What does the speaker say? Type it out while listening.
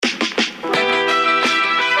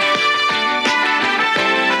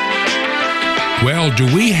Well, do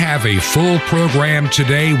we have a full program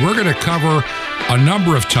today? We're going to cover a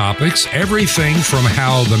number of topics, everything from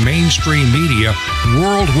how the mainstream media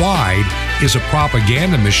worldwide is a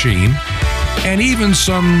propaganda machine, and even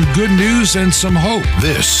some good news and some hope.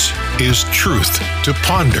 This is Truth to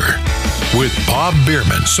Ponder with Bob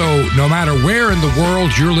Bierman. So no matter where in the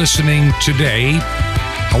world you're listening today,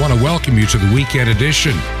 I want to welcome you to the weekend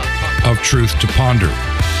edition of Truth to Ponder.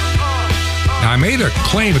 Now, I made a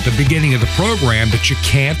claim at the beginning of the program that you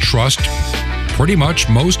can't trust pretty much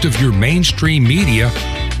most of your mainstream media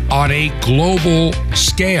on a global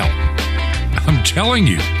scale. I'm telling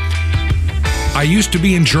you, I used to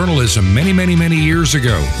be in journalism many years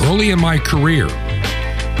ago, early in my career.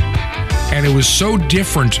 And it was so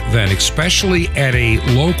different then, especially at a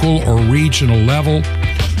local or regional level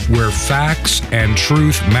where facts and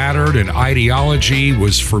truth mattered and ideology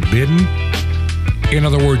was forbidden. In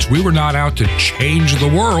other words, we were not out to change the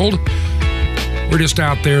world. We're just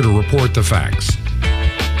out there to report the facts.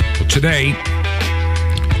 Well, today,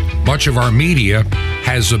 much of our media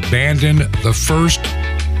has abandoned the first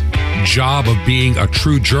job of being a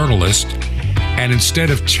true journalist, and instead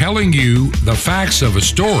of telling you the facts of a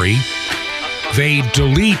story, they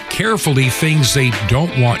delete carefully things they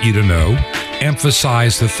don't want you to know,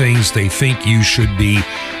 emphasize the things they think you should be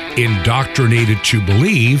indoctrinated to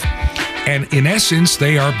believe, and in essence,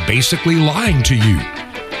 they are basically lying to you.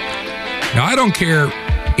 Now, I don't care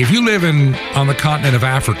if you live on the continent of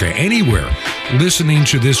Africa, anywhere, listening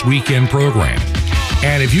to this weekend program.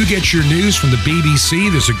 And if you get your news from the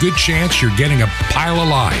BBC, there's a good chance you're getting a pile of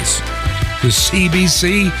lies. The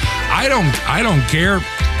CBC, I don't care.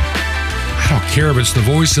 I don't care if it's the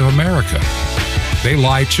Voice of America. They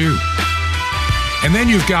lie too. And then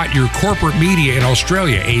you've got your corporate media in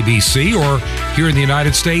Australia, ABC, or here in the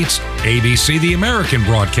United States, ABC, the American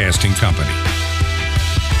Broadcasting Company.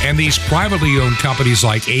 And these privately owned companies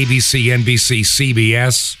like ABC, NBC,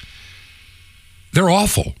 CBS, they're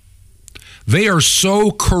awful. They are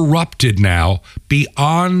so corrupted now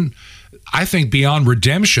beyond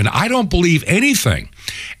redemption. I don't believe anything.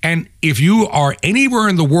 And if you are anywhere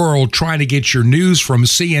in the world trying to get your news from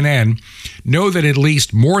CNN, know that at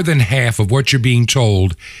least more than half of what you're being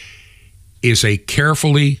told is a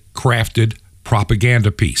carefully crafted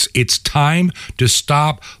propaganda piece. It's time to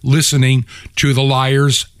stop listening to the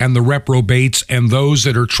liars and the reprobates and those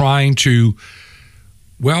that are trying to,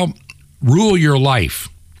 rule your life.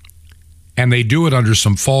 And they do it under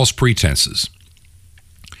some false pretenses.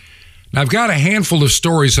 Now, I've got a handful of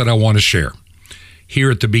stories that I want to share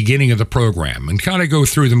here at the beginning of the program and kind of go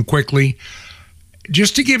through them quickly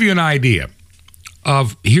just to give you an idea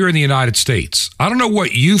of here in the United States. I don't know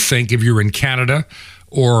what you think if you're in Canada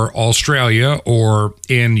or Australia or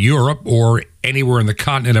in Europe or anywhere in the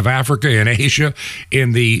continent of Africa, in Asia,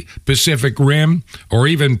 in the Pacific Rim, or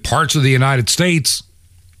even parts of the United States.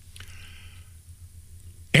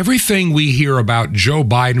 Everything we hear about Joe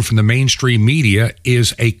Biden from the mainstream media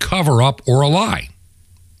is a cover-up or a lie.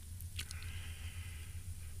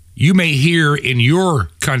 You may hear in your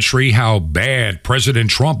country how bad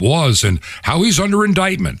President Trump was and how he's under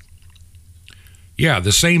indictment. Yeah,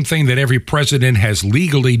 the same thing that every president has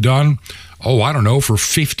legally done, for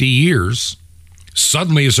 50 years,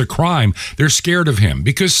 suddenly is a crime. They're scared of him.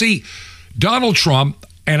 Because, see, Donald Trump,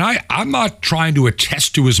 and I'm not trying to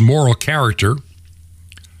attest to his moral character.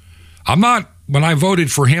 When I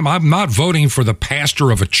voted for him, I'm not voting for the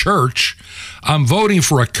pastor of a church. I'm voting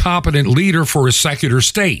for a competent leader for a secular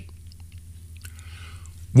state.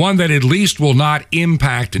 One that at least will not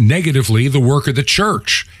impact negatively the work of the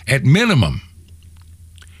church, at minimum.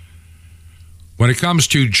 When it comes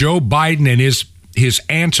to Joe Biden and his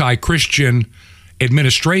anti-Christian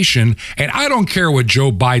administration, and I don't care what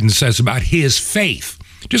Joe Biden says about his faith.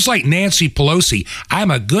 Just like Nancy Pelosi,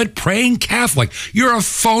 I'm a good praying Catholic. You're a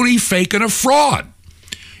phony, fake, and a fraud.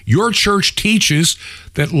 Your church teaches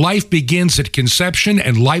that life begins at conception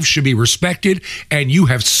and life should be respected, and you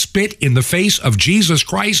have spit in the face of Jesus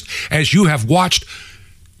Christ as you have watched,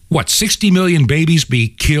 60 million babies be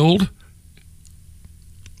killed?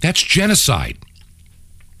 That's genocide.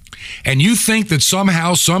 And you think that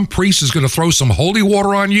somehow some priest is going to throw some holy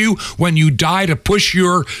water on you when you die to push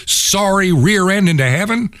your sorry rear end into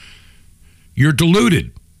heaven? You're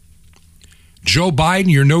deluded. Joe Biden,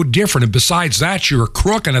 you're no different. And besides that, you're a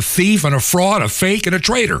crook and a thief and a fraud, a fake and a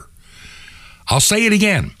traitor. I'll say it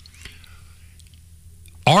again.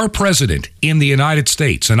 Our president in the United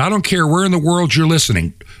States, and I don't care where in the world you're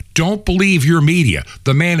listening, don't believe your media.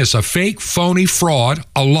 The man is a fake, phony, fraud,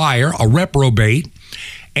 a liar, a reprobate,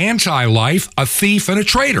 anti-life, a thief, and a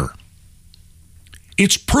traitor.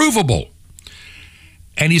 It's provable.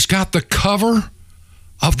 And he's got the cover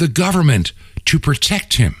of the government to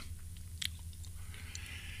protect him.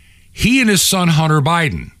 He and his son, Hunter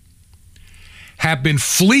Biden, have been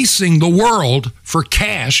fleecing the world for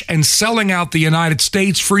cash and selling out the United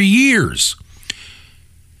States for years.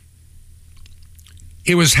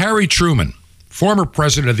 It was Harry Truman, former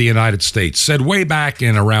president of the United States, said way back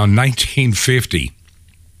in around 1950,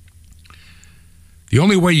 the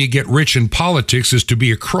only way you get rich in politics is to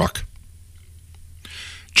be a crook.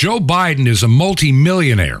 Joe Biden is a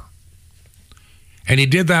multimillionaire, and he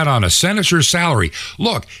did that on a senator's salary.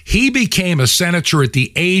 Look, he became a senator at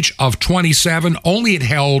the age of 27, only had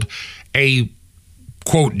held a,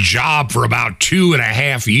 quote, job for about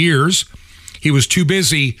 2.5 years. He was too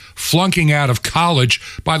busy flunking out of college.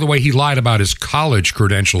 By the way, he lied about his college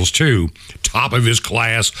credentials, too. Top of his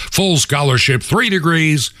class, full scholarship, 3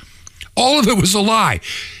 degrees. All of it was a lie.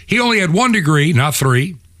 He only had 1 degree, not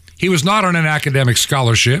 3. He was not on an academic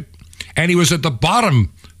scholarship, and he was at the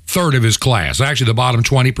bottom third of his class, actually the bottom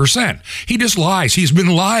 20%. He just lies. He's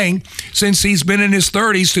been lying since he's been in his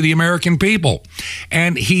 30s to the American people,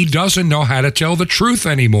 and he doesn't know how to tell the truth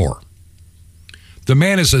anymore. The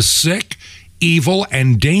man is a sick, evil,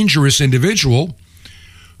 and dangerous individual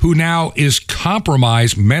who now is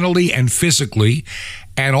compromised mentally and physically,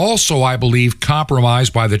 and also, I believe,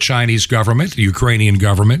 compromised by the Chinese government, the Ukrainian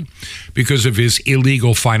government, because of his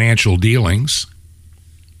illegal financial dealings.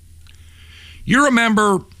 You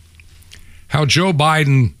remember how Joe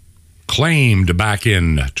Biden claimed back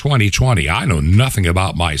in 2020, I know nothing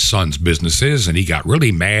about my son's businesses, and he got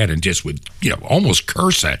really mad and just would, almost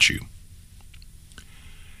curse at you.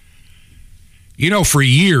 For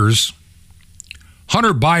years,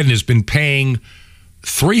 Hunter Biden has been paying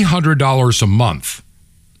 $300 a month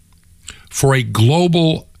for a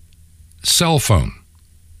global cell phone.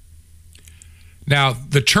 Now,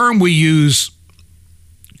 the term we use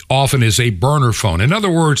often is a burner phone. In other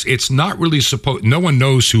words, it's not really no one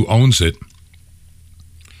knows who owns it.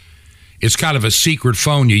 It's kind of a secret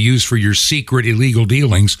phone you use for your secret illegal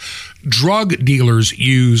dealings. Drug dealers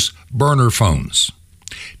use burner phones.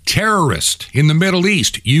 Terrorists in the Middle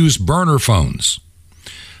East use burner phones.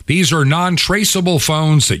 These are non-traceable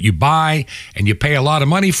phones that you buy and you pay a lot of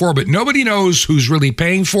money for, but nobody knows who's really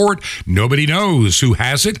paying for it. Nobody knows who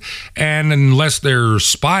has it. And unless they're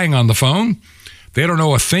spying on the phone, they don't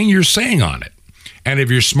know a thing you're saying on it. And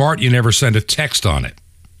if you're smart, you never send a text on it.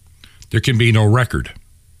 There can be no record.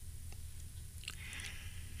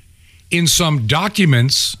 In some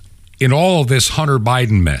documents in all of this Hunter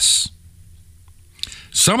Biden mess,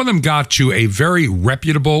 some of them got to a very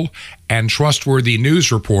reputable and trustworthy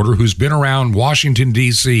news reporter who's been around Washington,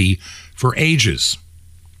 D.C. for ages,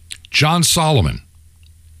 John Solomon.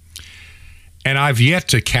 And I've yet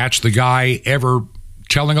to catch the guy ever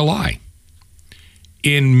telling a lie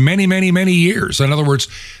in many, many, many years. In other words,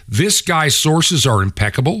 this guy's sources are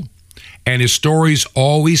impeccable, and his stories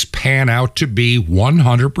always pan out to be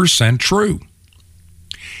 100% true.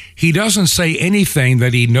 He doesn't say anything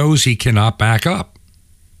that he knows he cannot back up.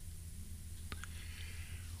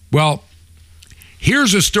 Well,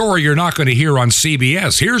 here's a story you're not going to hear on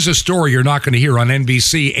CBS. Here's a story you're not going to hear on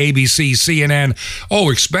NBC, ABC, CNN,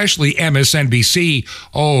 especially MSNBC.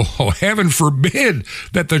 Oh, heaven forbid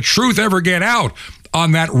that the truth ever get out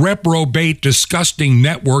on that reprobate, disgusting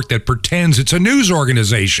network that pretends it's a news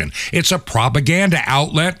organization. It's a propaganda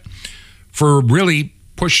outlet for really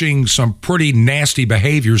pushing some pretty nasty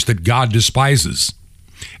behaviors that God despises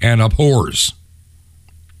and abhors.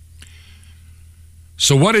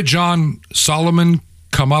 So what did John Solomon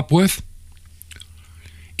come up with?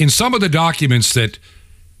 In some of the documents that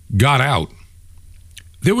got out,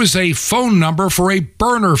 there was a phone number for a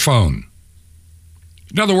burner phone.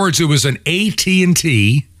 In other words, it was an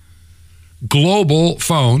AT&T global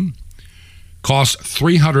phone. Cost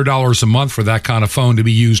 $300 a month for that kind of phone to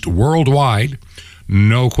be used worldwide.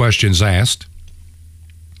 No questions asked.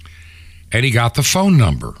 And he got the phone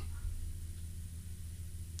number.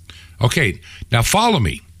 Okay, now follow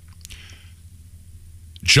me.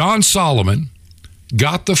 John Solomon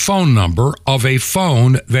got the phone number of a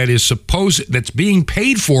phone that is that's being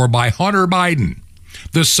paid for by Hunter Biden,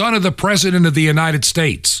 the son of the president of the United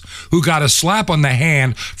States, who got a slap on the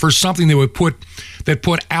hand for something that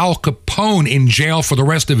put Al Capone in jail for the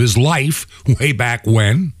rest of his life way back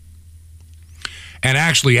when. And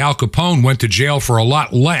actually, Al Capone went to jail for a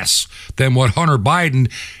lot less than what Hunter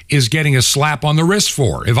Biden is getting a slap on the wrist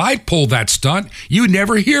for. If I pulled that stunt, you'd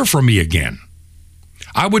never hear from me again.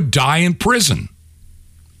 I would die in prison.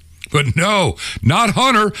 But no, not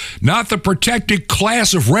Hunter, not the protected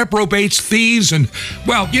class of reprobates, thieves, and,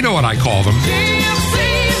 well, you know what I call them.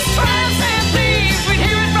 GMC's, and thieves. We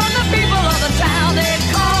hear it from the people of the town. They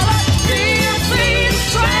call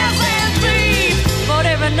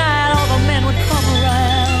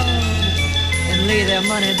lay their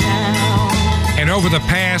money down. And over the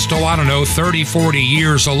past, 30, 40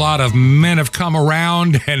 years, a lot of men have come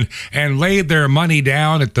around and laid their money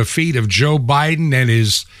down at the feet of Joe Biden and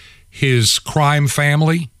his crime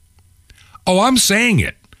family. Oh, I'm saying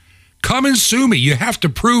it. Come and sue me. You have to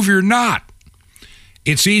prove you're not.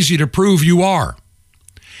 It's easy to prove you are.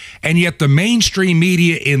 And yet the mainstream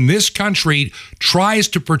media in this country tries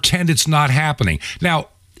to pretend it's not happening. Now,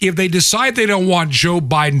 if they decide they don't want Joe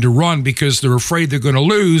Biden to run because they're afraid they're going to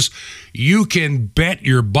lose, you can bet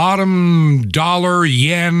your bottom dollar,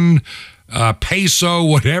 yen, peso,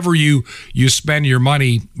 whatever you spend your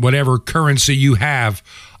money, whatever currency you have,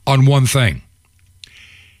 on one thing.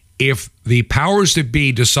 If the powers that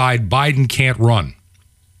be decide Biden can't run,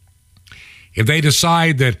 if they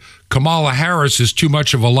decide that Kamala Harris is too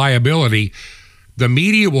much of a liability, the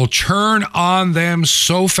media will turn on them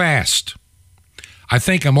so fast. I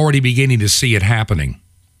think I'm already beginning to see it happening.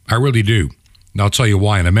 I really do. And I'll tell you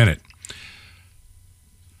why in a minute.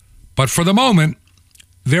 But for the moment,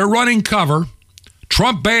 they're running cover.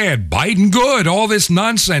 Trump bad, Biden good, all this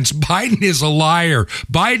nonsense. Biden is a liar.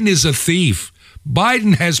 Biden is a thief.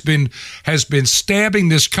 Biden has been stabbing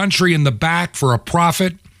this country in the back for a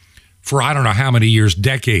profit for I don't know how many years,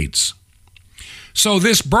 decades. So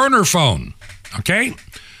this burner phone, okay,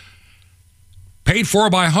 paid for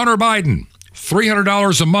by Hunter Biden,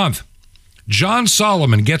 $300 a month. John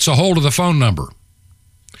Solomon gets a hold of the phone number.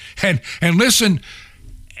 And listen,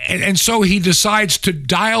 and so he decides to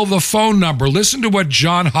dial the phone number. Listen to what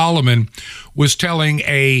John Holloman was telling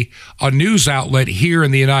a news outlet here in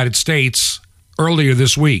the United States earlier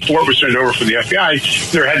this week. Before it was turned over for the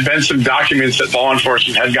FBI, there had been some documents that law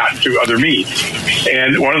enforcement had gotten through other means.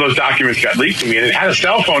 And one of those documents got leaked to me, and it had a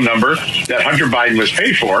cell phone number that Hunter Biden was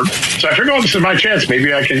paid for. So I figured, oh, this is my chance.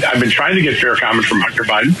 Maybe I can. I've been trying to get fair comment from Hunter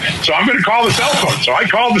Biden, so I'm going to call the cell phone. So I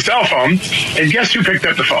called the cell phone, and guess who picked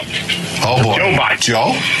up the phone? Oh, boy. Joe Biden.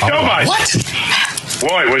 Joe Biden. What?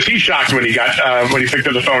 Boy, was he shocked when he picked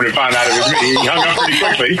up the phone and found out it was me. He hung up pretty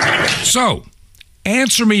quickly. So,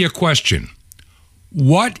 answer me a question.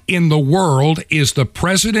 What in the world is the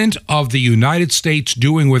President of the United States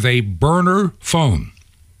doing with a burner phone?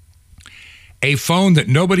 A phone that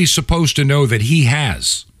nobody's supposed to know that he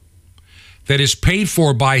has, that is paid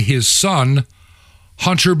for by his son,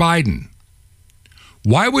 Hunter Biden.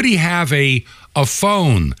 Why would he have a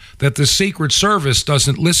phone that the Secret Service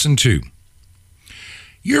doesn't listen to?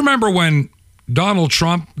 You remember when Donald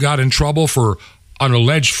Trump got in trouble for an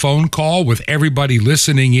alleged phone call with everybody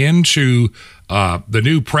listening in to the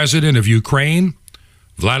new president of Ukraine,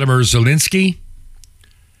 Vladimir Zelensky,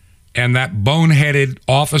 and that boneheaded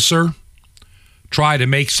officer tried to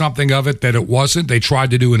make something of it that it wasn't. They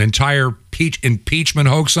tried to do an entire impeachment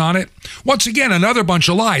hoax on it. Once again, another bunch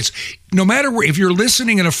of lies. No matter where, if you're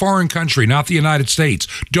listening in a foreign country, not the United States,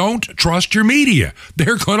 don't trust your media.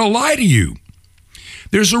 They're going to lie to you.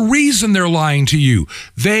 There's a reason they're lying to you.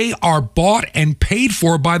 They are bought and paid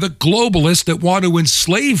for by the globalists that want to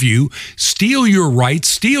enslave you, steal your rights,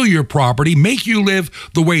 steal your property, make you live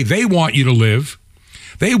the way they want you to live.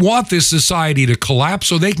 They want this society to collapse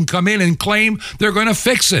so they can come in and claim they're going to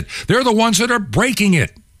fix it. They're the ones that are breaking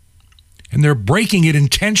it. And they're breaking it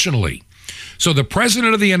intentionally. So the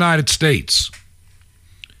President of the United States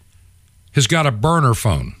has got a burner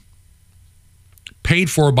phone paid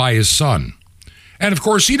for by his son. And, of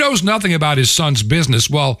course, he knows nothing about his son's business.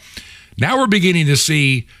 Well, now we're beginning to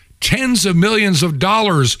see tens of millions of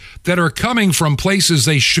dollars that are coming from places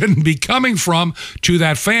they shouldn't be coming from to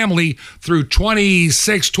that family through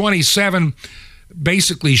 26, 27,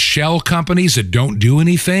 basically shell companies that don't do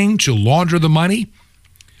anything to launder the money.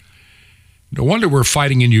 No wonder we're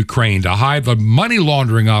fighting in Ukraine to hide the money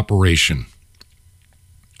laundering operation.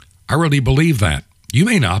 I really believe that. You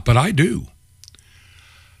may not, but I do.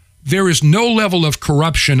 There is no level of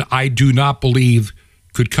corruption I do not believe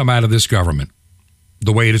could come out of this government,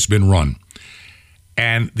 the way it has been run.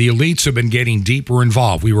 And the elites have been getting deeper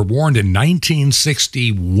involved. We were warned in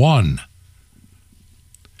 1961.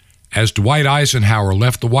 As Dwight Eisenhower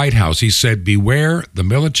left the White House, he said, beware the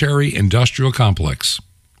military-industrial complex.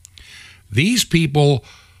 These people,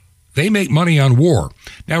 they make money on war.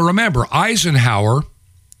 Now remember, Eisenhower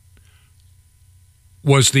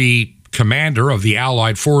was the commander of the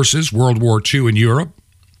Allied forces, World War II in Europe.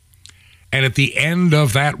 And at the end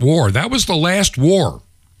of that war, that was the last war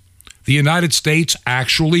the United States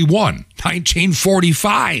actually won,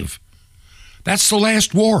 1945. That's the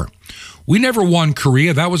last war. We never won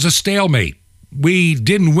Korea. That was a stalemate. We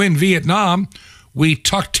didn't win Vietnam. We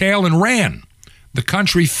tucked tail and ran. The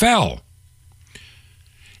country fell.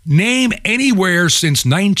 Name anywhere since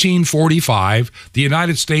 1945 the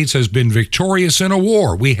United States has been victorious in a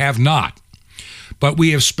war. We have not. But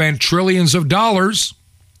we have spent trillions of dollars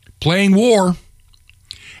playing war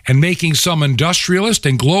and making some industrialist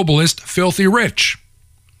and globalist filthy rich,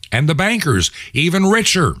 and the bankers even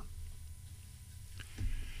richer.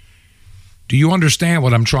 Do you understand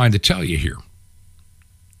what I'm trying to tell you here?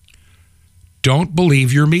 Don't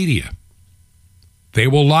believe your media. They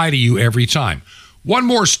will lie to you every time. One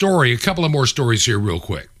more story, a couple of more stories here real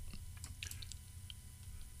quick.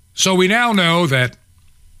 So we now know that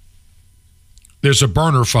there's a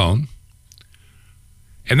burner phone,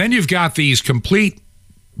 and then you've got these complete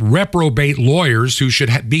reprobate lawyers who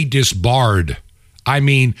should be disbarred. I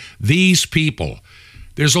mean, these people.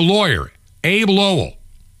 There's a lawyer, Abe Lowell.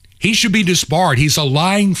 He should be disbarred. He's a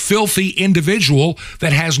lying, filthy individual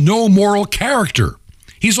that has no moral character.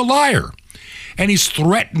 He's a liar. And he's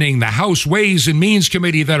threatening the House Ways and Means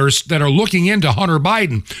Committee that are looking into Hunter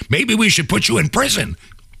Biden. Maybe we should put you in prison.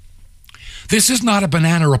 This is not a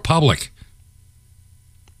banana republic.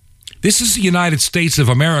 This is the United States of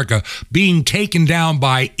America being taken down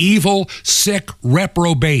by evil, sick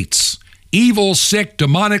reprobates. Evil, sick,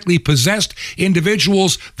 demonically possessed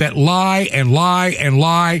individuals that lie and lie and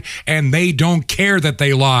lie, and they don't care that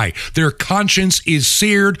they lie. Their conscience is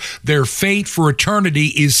seared. Their fate for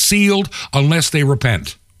eternity is sealed unless they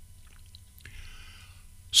repent.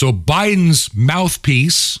 So Biden's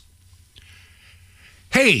mouthpiece,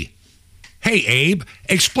 hey, Abe,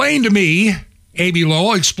 explain to me, A.B.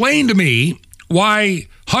 Lowell, explain to me why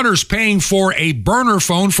Hunter's paying for a burner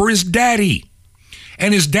phone for his daddy.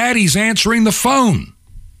 And his daddy's answering the phone.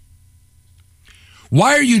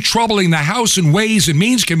 Why are you troubling the House and Ways and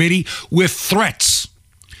Means Committee with threats?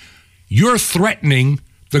 You're threatening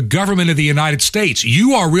the government of the United States.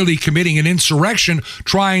 You are really committing an insurrection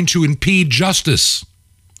trying to impede justice.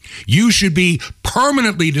 You should be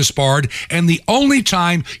permanently disbarred, and the only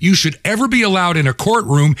time you should ever be allowed in a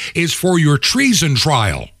courtroom is for your treason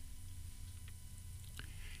trial.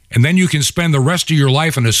 And then you can spend the rest of your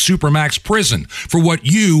life in a supermax prison for what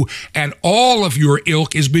you and all of your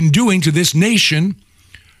ilk has been doing to this nation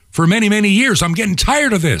for many, many years. I'm getting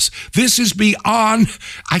tired of this. This is beyond,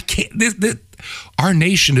 our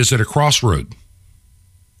nation is at a crossroad.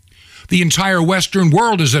 The entire Western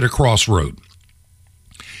world is at a crossroad.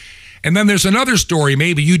 And then there's another story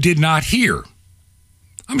maybe you did not hear.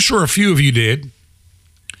 I'm sure a few of you did.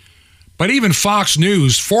 But even Fox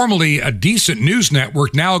News, formerly a decent news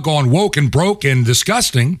network, now gone woke and broke and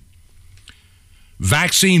disgusting.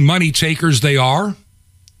 Vaccine money takers they are.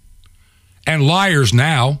 And liars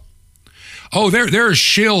now. Oh, they're a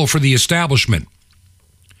shill for the establishment.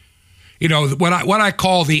 You know, what I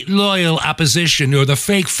call the loyal opposition or the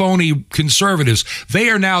fake, phony conservatives,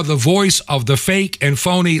 they are now the voice of the fake and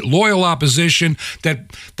phony loyal opposition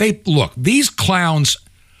that look, these clowns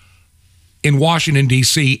in Washington,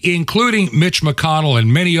 D.C., including Mitch McConnell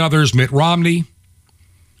and many others, Mitt Romney,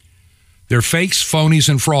 they're fakes, phonies,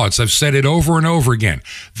 and frauds. I've said it over and over again.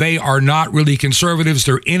 They are not really conservatives.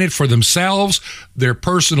 They're in it for themselves, their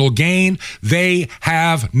personal gain. They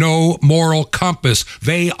have no moral compass.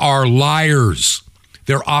 They are liars.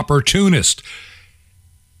 They're opportunists.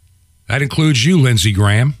 That includes you, Lindsey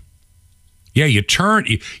Graham. Yeah,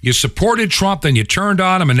 you supported Trump, then you turned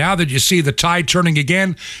on him, and now that you see the tide turning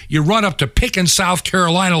again, you run up to Pickens, South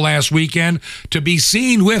Carolina last weekend to be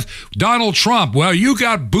seen with Donald Trump. Well, you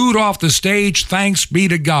got booed off the stage, thanks be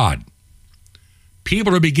to God.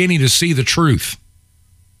 People are beginning to see the truth.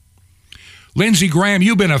 Lindsey Graham,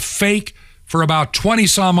 you've been a fake for about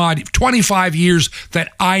 25 years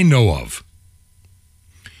that I know of.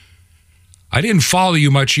 I didn't follow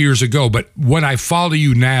you much years ago, but when I follow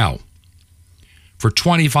you now, for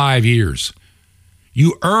 25 years,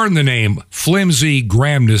 you earn the name Flimsy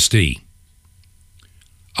Grahamnesty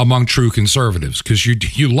among true conservatives because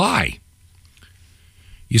you lie.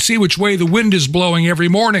 You see which way the wind is blowing every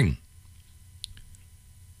morning.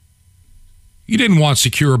 You didn't want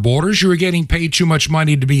secure borders. You were getting paid too much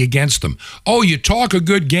money to be against them. Oh, you talk a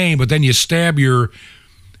good game, but then you stab your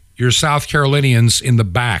South Carolinians in the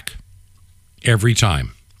back every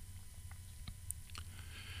time.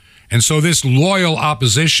 And so this loyal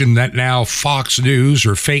opposition that now Fox News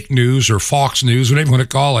or fake news or Fox News, whatever you want to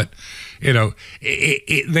call it, you know,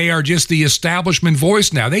 they are just the establishment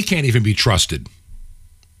voice now. They can't even be trusted.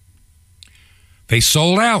 They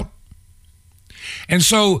sold out. And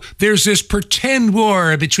so there's this pretend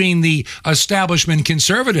war between the establishment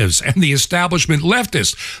conservatives and the establishment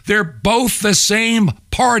leftists. They're both the same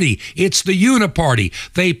party. It's the uniparty.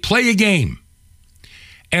 They play a game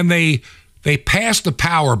and they They passed the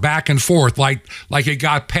power back and forth like it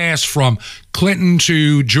got passed from Clinton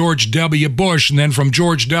to George W. Bush, and then from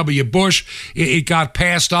George W. Bush, it got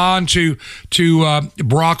passed on to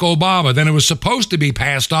Barack Obama. Then it was supposed to be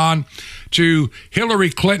passed on to Hillary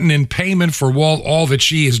Clinton in payment for all that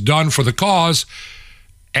she has done for the cause,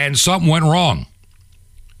 and something went wrong.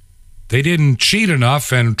 They didn't cheat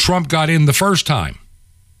enough, and Trump got in the first time.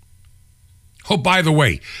 Oh, by the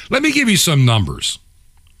way, let me give you some numbers.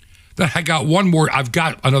 I got one more. I've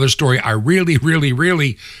got another story I really, really,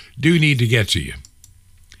 really do need to get to you.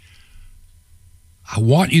 I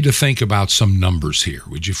want you to think about some numbers here.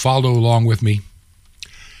 Would you follow along with me?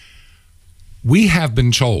 We have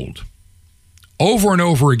been told over and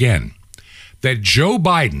over again that Joe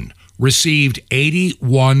Biden received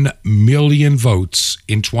 81 million votes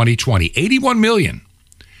in 2020. 81 million.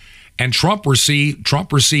 And Trump received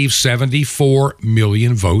 74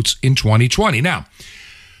 million votes in 2020. Now,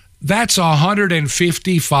 that's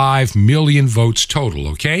 155 million votes total,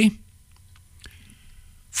 okay?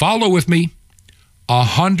 Follow with me.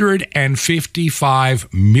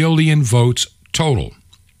 155 million votes total.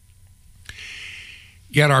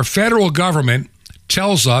 Yet our federal government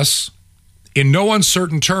tells us in no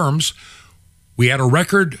uncertain terms we had a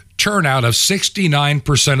record turnout of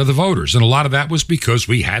 69% of the voters. And a lot of that was because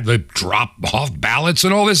we had the drop-off ballots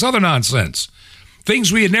and all this other nonsense.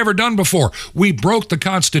 Things we had never done before. We broke the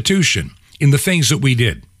Constitution in the things that we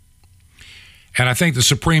did. And I think the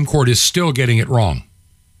Supreme Court is still getting it wrong.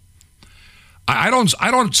 I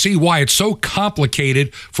don't see why it's so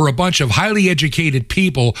complicated for a bunch of highly educated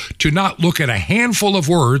people to not look at a handful of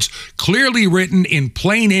words clearly written in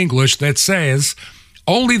plain English that says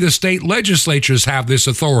only the state legislatures have this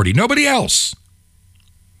authority, nobody else.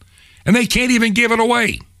 And they can't even give it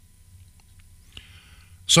away.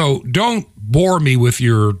 So don't bore me with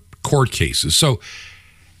your court cases. So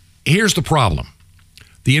here's the problem.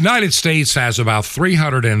 The United States has about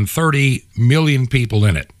 330 million people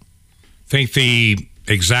in it. I think the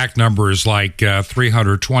exact number is like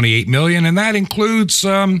 328 million, and that includes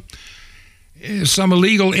some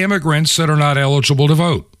illegal immigrants that are not eligible to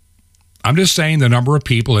vote. I'm just saying the number of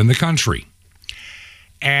people in the country.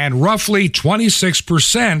 And roughly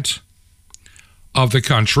 26% of the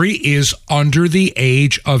country is under the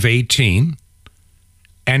age of 18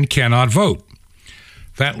 and cannot vote.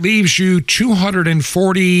 That leaves you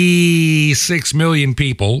 246 million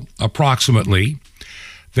people, approximately,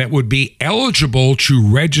 that would be eligible to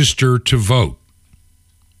register to vote.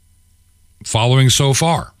 Following so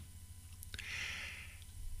far.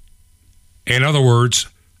 In other words,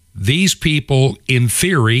 these people, in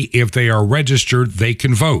theory, if they are registered, they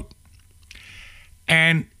can vote.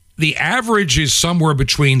 And the average is somewhere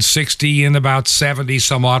between 60 and about 70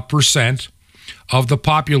 some odd percent of the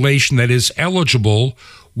population that is eligible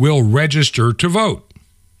will register to vote.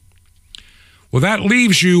 Well, that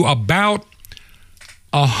leaves you about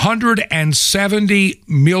 170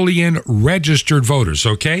 million registered voters,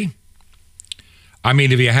 okay? I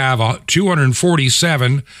mean, if you have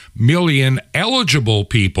 247 million eligible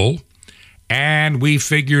people, and we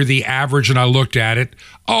figure the average, and I looked at it,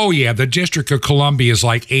 oh yeah, the District of Columbia is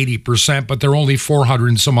like 80%, but they're only 400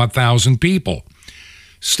 and some odd thousand people.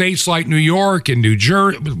 States like New York and New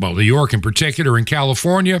Jersey, well, New York in particular, and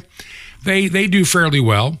California, they do fairly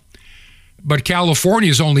well. But California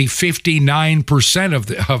is only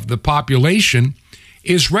 59% of the population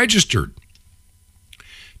is registered.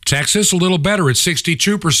 Texas, a little better at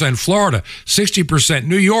 62%. Florida, 60%.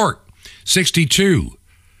 New York, 62%.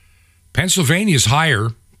 Pennsylvania is higher,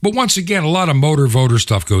 but once again, a lot of motor voter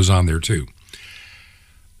stuff goes on there too.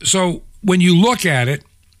 So when you look at it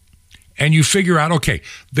and you figure out, okay,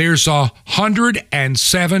 there's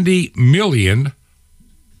 170 million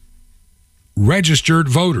registered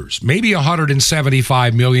voters, maybe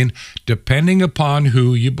 175 million, depending upon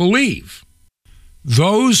who you believe.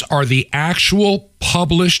 Those are the actual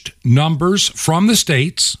published numbers from the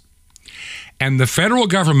states, and the federal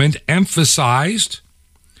government emphasized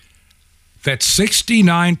that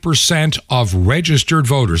 69% of registered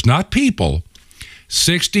voters, not people,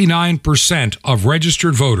 69% of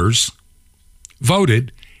registered voters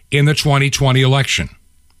voted in the 2020 election.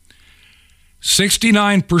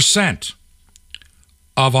 69%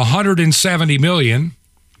 of 170 million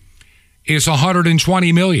is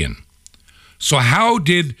 120 million. So how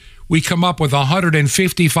did we come up with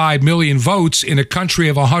 155 million votes in a country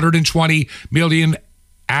of 120 million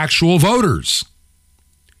actual voters?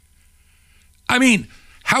 I mean,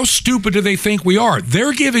 how stupid do they think we are?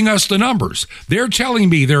 They're giving us the numbers. They're telling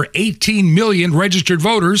me there are 18 million registered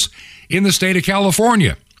voters in the state of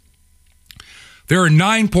California. There are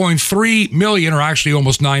 9.3 million, or actually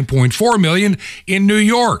almost 9.4 million, in New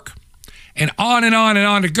York. And on and on and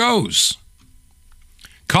on it goes.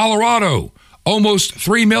 Colorado, almost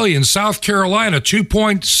 3 million. South Carolina,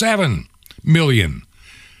 2.7 million.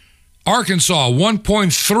 Arkansas,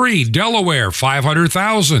 1.3. Delaware,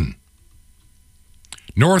 500,000.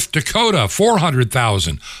 North Dakota,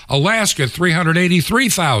 400,000. Alaska,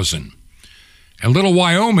 383,000. And little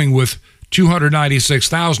Wyoming with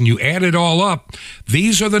 296,000. You add it all up.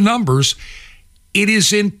 These are the numbers. It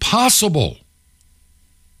is impossible.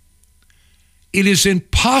 It is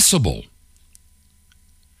impossible.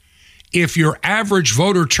 If your average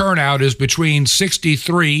voter turnout is between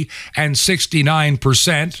 63 and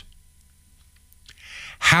 69%,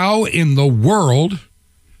 how in the world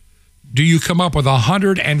do you come up with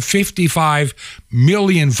 155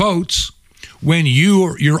 million votes when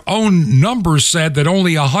your own numbers said that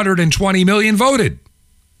only 120 million voted?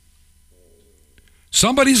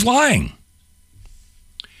 Somebody's lying.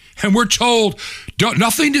 And we're told,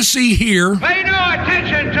 nothing to see here. Pay no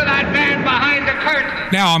attention to that man behind the curtain.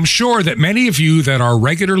 Now, I'm sure that many of you that are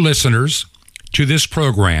regular listeners to this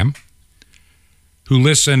program, who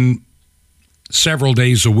listen several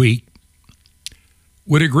days a week,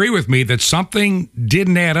 would agree with me that something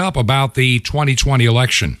didn't add up about the 2020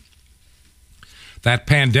 election. That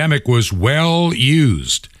pandemic was well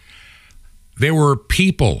used. There were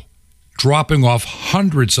people dropping off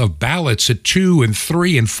hundreds of ballots at 2 and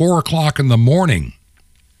 3 and 4 o'clock in the morning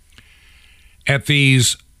at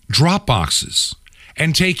these drop boxes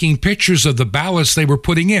and taking pictures of the ballots they were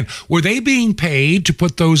putting in. Were they being paid to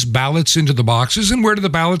put those ballots into the boxes? And where did the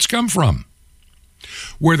ballots come from?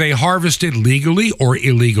 Were they harvested legally or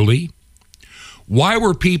illegally? Why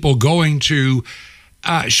were people going to,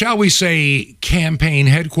 shall we say, campaign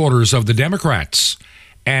headquarters of the Democrats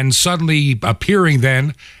and suddenly appearing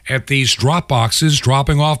then at these drop boxes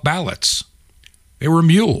dropping off ballots? They were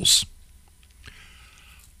mules.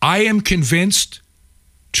 I am convinced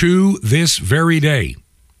to this very day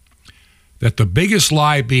that the biggest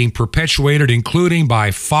lie being perpetuated, including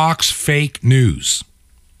by Fox fake news,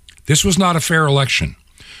 this was not a fair election.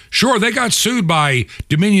 Sure, they got sued by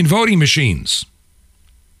Dominion voting machines.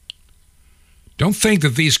 Don't think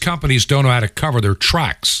that these companies don't know how to cover their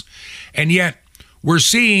tracks. And yet, we're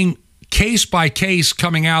seeing case by case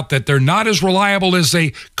coming out that they're not as reliable as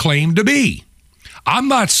they claim to be. I'm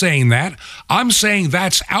not saying that. I'm saying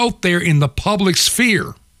that's out there in the public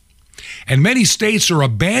sphere. And many states are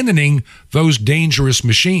abandoning those dangerous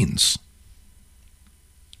machines.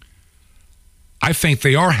 I think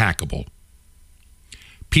they are hackable.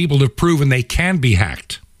 People have proven they can be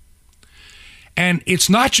hacked. And it's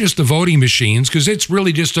not just the voting machines, because it's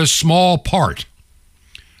really just a small part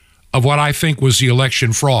of what I think was the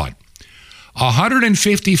election fraud.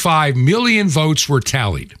 155 million votes were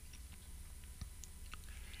tallied.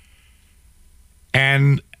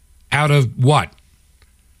 And out of what?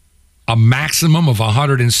 A maximum of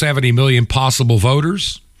 170 million possible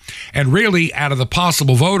voters? And really, out of the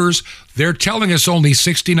possible voters, they're telling us only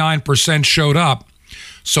 69% showed up.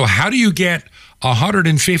 So how do you get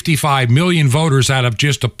 155 million voters out of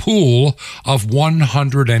just a pool of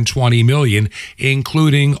 120 million,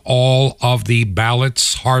 including all of the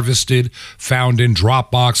ballots harvested, found in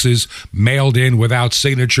drop boxes, mailed in without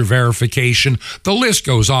signature verification? The list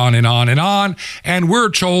goes on and on and on, and we're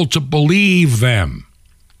told to believe them.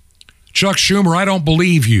 Chuck Schumer, I don't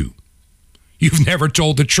believe you. You've never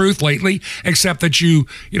told the truth lately, except that you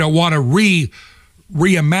want to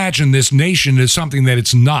reimagine this nation as something that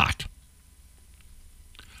it's not.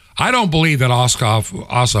 I don't believe that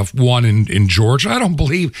Ossoff won in Georgia. I don't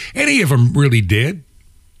believe any of them really did.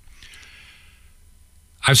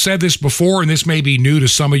 I've said this before, and this may be new to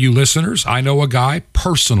some of you listeners. I know a guy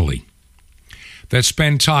personally that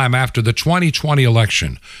spent time after the 2020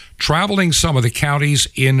 election traveling some of the counties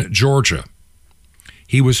in Georgia.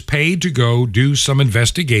 He was paid to go do some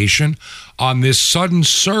investigation on this sudden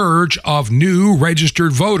surge of new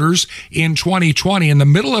registered voters in 2020 in the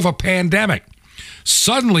middle of a pandemic.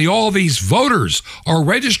 Suddenly, all these voters are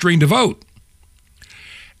registering to vote.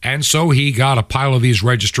 And so he got a pile of these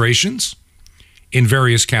registrations in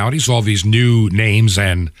various counties, all these new names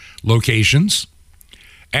and locations,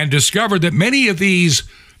 and discovered that many of these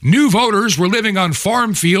new voters were living on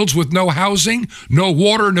farm fields with no housing, no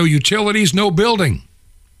water, no utilities, no building,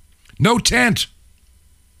 no tent.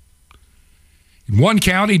 In one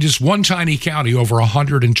county, just one tiny county, over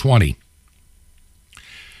 120.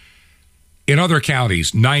 In other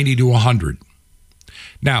counties, 90 to 100.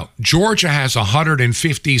 Now, Georgia has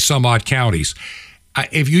 150 some odd counties.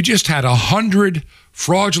 If you just had 100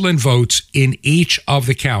 fraudulent votes in each of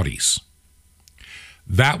the counties,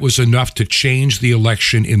 That was enough to change the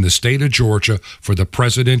election in the state of Georgia for the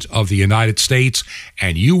president of the United States.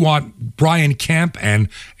 And you want Brian Kemp and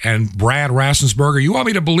Brad Raffensperger, you want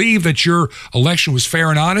me to believe that your election was fair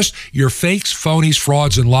and honest? You're fakes, phonies,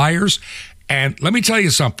 frauds, and liars. And let me tell you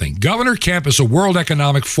something. Governor Kemp is a World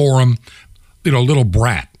Economic Forum, little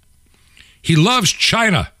brat. He loves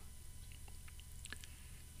China.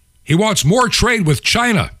 He wants more trade with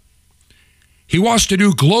China. He wants to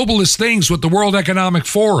do globalist things with the World Economic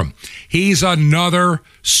Forum. He's another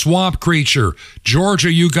swamp creature. Georgia,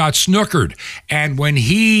 you got snookered. And when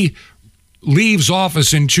he leaves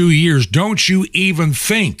office in 2 years, don't you even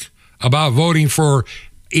think about voting for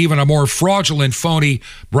even a more fraudulent, phony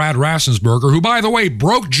Brad Raffensperger, who, by the way,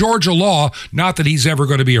 broke Georgia law, not that he's ever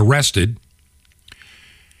going to be arrested.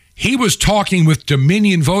 He was talking with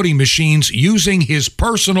Dominion voting machines using his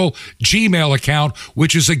personal Gmail account,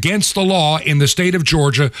 which is against the law in the state of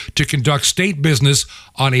Georgia to conduct state business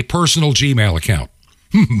on a personal Gmail account.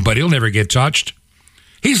 But he'll never get touched.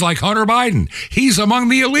 He's like Hunter Biden. He's among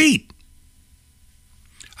the elite.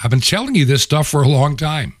 I've been telling you this stuff for a long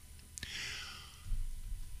time.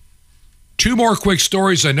 2 more quick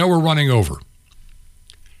stories. I know we're running over.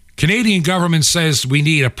 Canadian government says we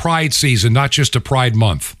need a pride season, not just a pride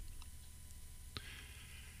month.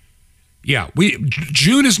 Yeah,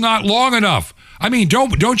 June is not long enough. I mean,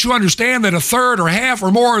 don't you understand that a third or half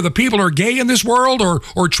or more of the people are gay in this world or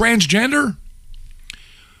transgender?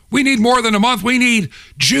 We need more than a month. We need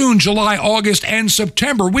June, July, August, and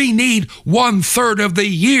September. We need 1/3 of the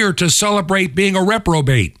year to celebrate being a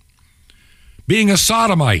reprobate, being a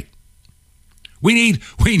sodomite. We need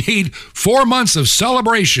 4 months of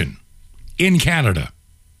celebration in Canada.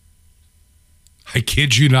 I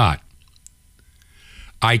kid you not.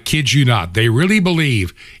 I kid you not. They really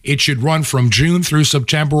believe it should run from June through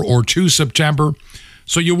September or to September.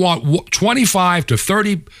 So you want 25 to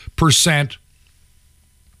 30%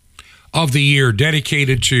 of the year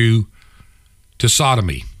dedicated to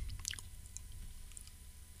sodomy.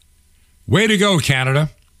 Way to go,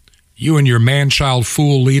 Canada. You and your man-child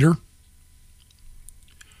fool leader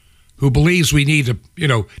who believes we need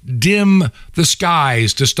to, dim the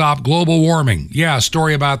skies to stop global warming. Yeah, a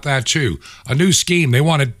story about that too. A new scheme. They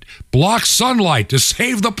want to block sunlight to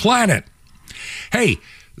save the planet. Hey,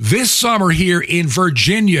 this summer here in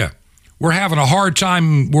Virginia, we're having a hard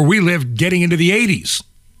time where we live getting into the 80s.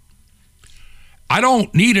 I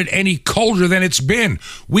don't need it any colder than it's been.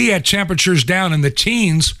 We had temperatures down in the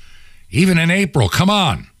teens, even in April. Come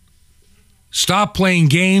on. Stop playing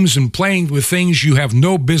games and playing with things you have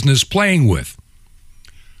no business playing with.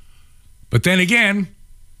 But then again,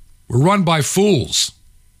 we're run by fools.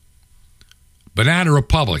 Banana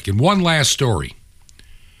Republic. And one last story.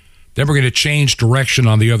 Then we're going to change direction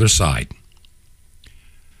on the other side.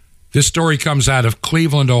 This story comes out of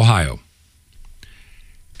Cleveland, Ohio.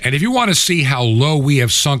 And if you want to see how low we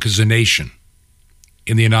have sunk as a nation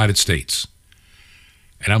in the United States,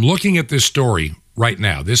 and I'm looking at this story right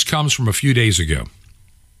now. This comes from a few days ago.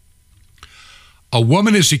 A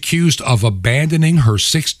woman is accused of abandoning her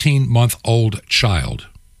 16-month-old child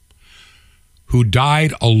who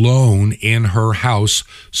died alone in her house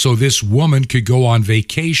so this woman could go on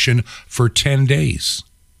vacation for 10 days.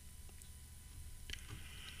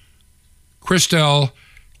 Christelle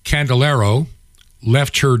Candelero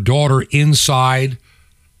left her daughter inside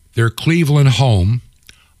their Cleveland home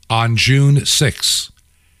on June 6th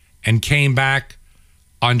and came back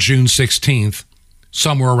on June 16th,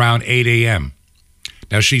 somewhere around 8 a.m.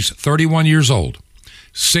 Now, she's 31 years old,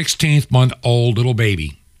 16th-month-old little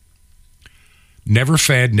baby. Never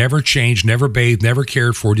fed, never changed, never bathed, never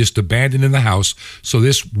cared for, just abandoned in the house so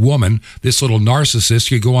this woman, this little narcissist,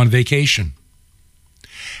 could go on vacation.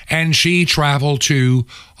 And she traveled to,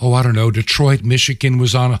 Detroit, Michigan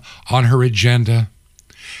was on her agenda.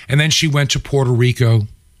 And then she went to Puerto Rico.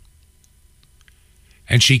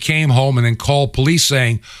 And she came home and then called police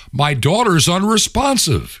saying, my daughter's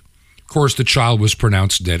unresponsive. Of course, the child was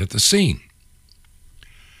pronounced dead at the scene.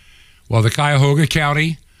 Well, the Cuyahoga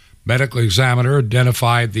County medical examiner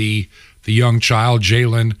identified the young child,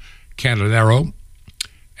 Jalen Candelero,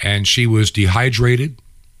 and she was dehydrated,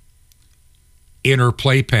 in her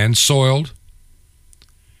playpen, soiled.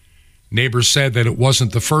 Neighbors said that it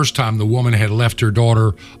wasn't the first time the woman had left her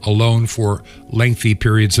daughter alone for lengthy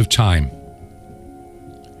periods of time.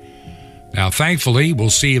 Now, thankfully, we'll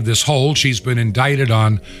see if this holds. She's been indicted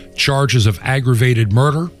on charges of aggravated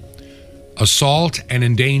murder, assault, and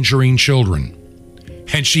endangering children.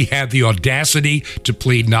 And she had the audacity to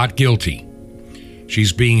plead not guilty.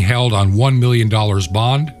 She's being held on $1 million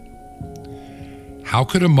bond. How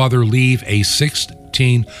could a mother leave a 6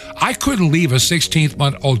 18. I couldn't leave a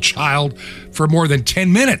 16-month-old child for more than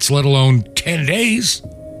 10 minutes, let alone 10 days.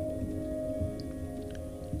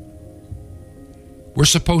 We're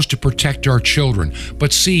supposed to protect our children.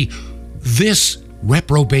 But see, this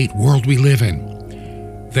reprobate world we live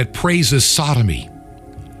in that praises sodomy,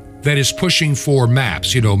 that is pushing for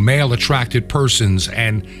MAPS, male attracted persons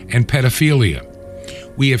and pedophilia.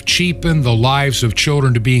 We have cheapened the lives of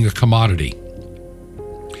children to being a commodity.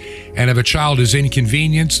 And if a child is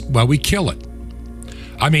inconvenienced, well, we kill it.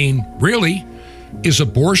 I mean, really, is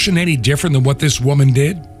abortion any different than what this woman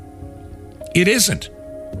did? It isn't.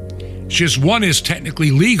 Just one is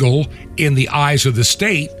technically legal in the eyes of the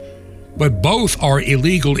state, but both are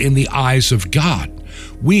illegal in the eyes of God.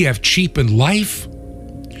 We have cheapened life.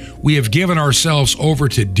 We have given ourselves over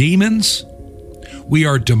to demons. We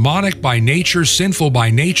are demonic by nature, sinful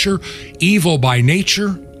by nature, evil by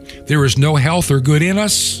nature. There is no health or good in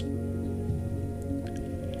us.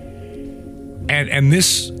 And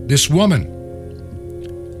this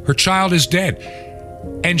woman, her child is dead.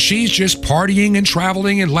 And she's just partying and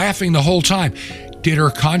traveling and laughing the whole time. Did her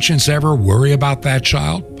conscience ever worry about that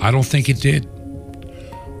child? I don't think it did.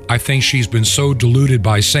 I think she's been so deluded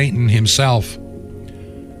by Satan himself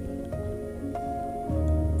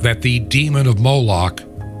that the demon of Moloch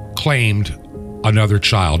claimed another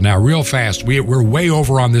child. Now, real fast, we're way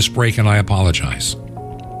over on this break, and I apologize.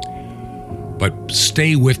 But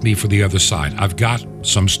stay with me for the other side. I've got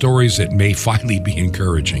some stories that may finally be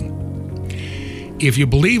encouraging. If you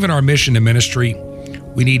believe in our mission and ministry,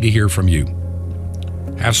 we need to hear from you.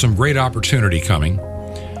 Have some great opportunity coming,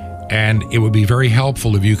 and it would be very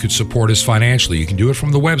helpful if you could support us financially. You can do it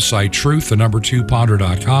from the website,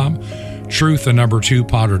 truth2ponder.com,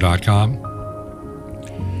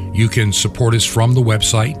 truth2ponder.com. You can support us from the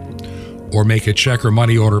website or make a check or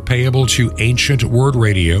money order payable to Ancient Word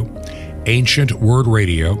Radio. Ancient Word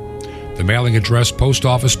Radio. The mailing address, Post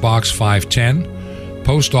Office Box 510,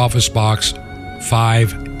 Post Office Box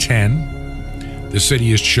 510. The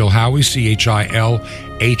city is Chilhowie,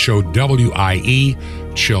 Chilhowie,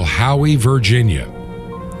 Chilhowie, Virginia.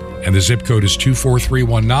 And the zip code is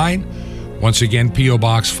 24319. Once again, P.O.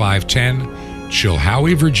 Box 510,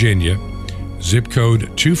 Chilhowie, Virginia. Zip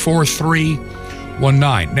code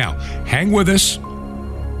 24319. Now, hang with us.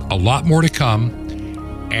 A lot more to come.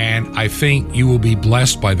 And I think you will be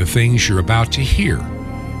blessed by the things you're about to hear.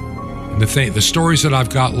 And the stories that I've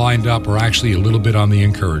got lined up are actually a little bit on the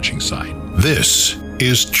encouraging side. This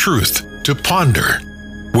is Truth to Ponder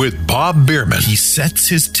with Bob Bierman. He sets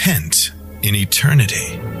his tent in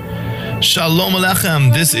eternity. Shalom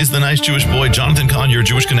Aleichem. This is the nice Jewish boy, Jonathan Cahn, your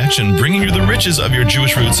Jewish connection, bringing you the riches of your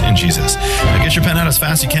Jewish roots in Jesus. Now get your pen out as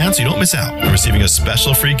fast as you can so you don't miss out on receiving a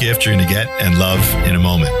special free gift you're going to get and love in a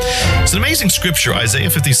moment. It's an amazing scripture.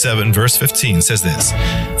 Isaiah 57 verse 15 says this: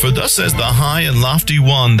 "For thus says the high and lofty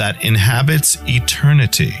one that inhabits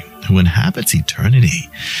eternity." Who inhabits eternity.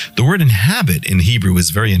 The word inhabit in Hebrew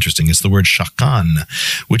is very interesting. It's the word shakan,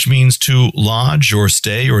 which means to lodge or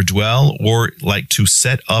stay or dwell, or like to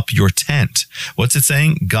set up your tent. What's it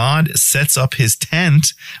saying? God sets up his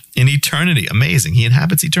tent in eternity. Amazing. He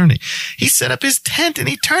inhabits eternity. He set up his tent in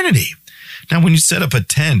eternity. Now, when you set up a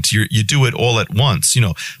tent, you do it all at once,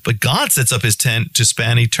 but God sets up his tent to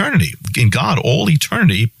span eternity. In God, all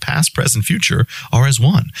eternity, past, present, future, are as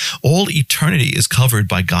one. All eternity is covered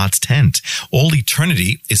by God's tent. All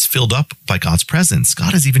eternity is filled up by God's presence.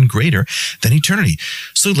 God is even greater than eternity.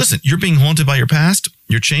 So listen, you're being haunted by your past.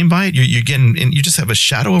 You're chained by it. You're getting, and you just have a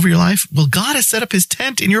shadow over your life. Well, God has set up his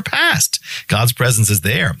tent in your past. God's presence is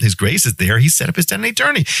there. His grace is there. He set up his tent in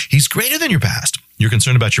eternity. He's greater than your past. You're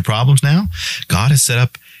concerned about your problems now? God has set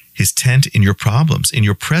up his tent in your problems, in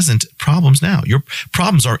your present problems now. Your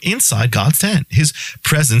problems are inside God's tent. His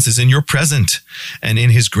presence is in your present and in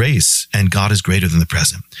his grace, and God is greater than the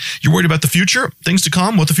present. You're worried about the future, things to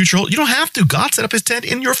come, what the future holds. You don't have to. God set up his tent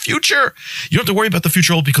in your future. You don't have to worry about the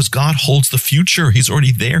future hold because God holds the future. He's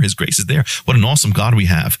already there. His grace is there. What an awesome God we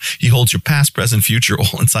have. He holds your past, present, future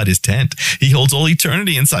all inside his tent. He holds all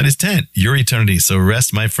eternity inside his tent, your eternity. So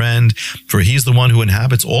rest, my friend, for he's the one who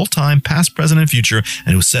inhabits all time, past, present, and future,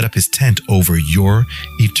 and who set up his tent over your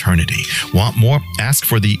eternity. Want more? Ask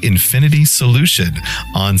for the Infinity Solution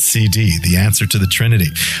on CD, the answer to the Trinity.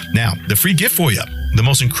 Now, the free gift for you the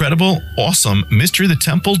most incredible, awesome Mystery of the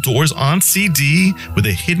Temple Doors on CD with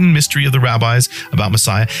a hidden mystery of the rabbis about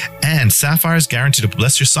Messiah, and Sapphire's Guarantee to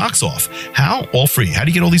Bless Your Socks Off. How? All free. How do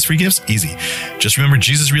you get all these free gifts? Easy. Just remember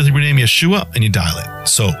Jesus' real Hebrew name, Yeshua, and you dial it.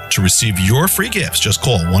 So to receive your free gifts, just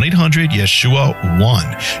call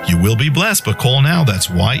 1-800-YESHUA-1. You will be blessed, but call now. That's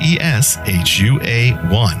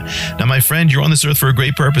YESHUA-1. Now, my friend, you're on this earth for a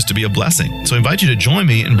great purpose, to be a blessing. So I invite you to join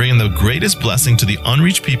me in bringing the greatest blessing to the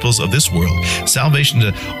unreached peoples of this world, salvation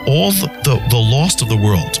to all the lost of the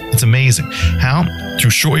world. It's amazing. How?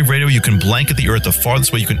 Through shortwave radio, you can blanket the earth the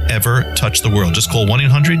farthest way you can ever touch the world. Just call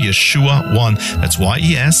 1-800-YESHUA-1. That's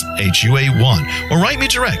YESHUA-1. Or write me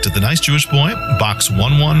direct at The Nice Jewish Boy, Box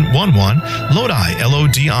 1111, Lodi,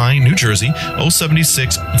 Lodi, New Jersey,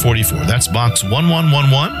 07644. That's Box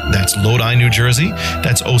 1111. That's Lodi, New Jersey.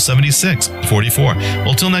 That's 07644.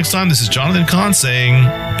 Well, till next time, this is Jonathan Kahn saying,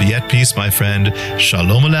 be at peace, my friend.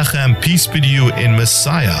 Shalom Aleichem. Peace be to you in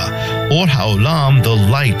Messiah. Or Haolam, the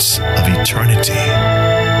light of eternity.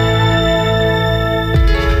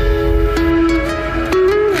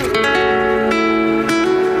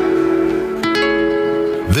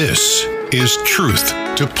 This is Truth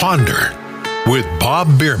to Ponder with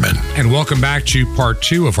Bob Bierman. And welcome back to part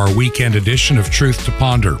 2 of our weekend edition of Truth to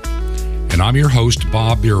Ponder. And I'm your host,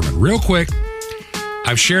 Bob Bierman. Real quick,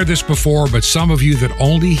 I've shared this before, but some of you that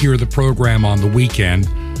only hear the program on the weekend,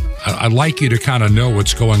 I'd like you to kind of know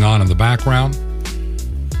what's going on in the background.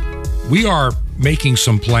 We are making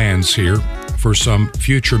some plans here for some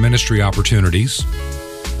future ministry opportunities,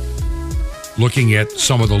 looking at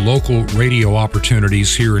some of the local radio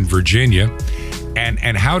opportunities here in Virginia,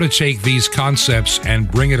 and how to take these concepts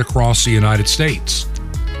and bring it across the United States.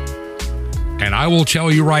 And I will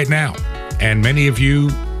tell you right now, and many of you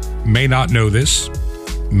may not know this,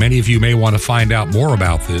 many of you may want to find out more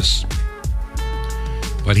about this,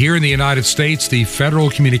 but here in the United States, the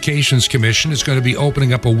Federal Communications Commission is going to be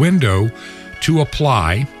opening up a window to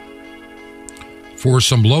apply for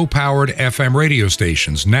some low-powered FM radio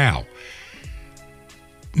stations. Now,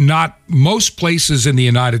 not most places in the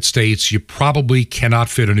United States you probably cannot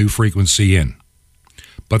fit a new frequency in.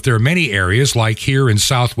 But there are many areas, like here in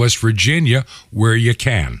Southwest Virginia, where you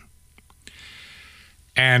can.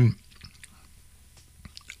 And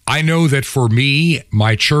I know that for me,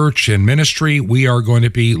 my church and ministry, we are going to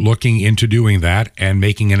be looking into doing that and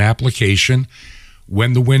making an application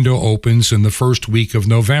when the window opens in the first week of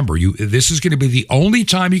November. This is going to be the only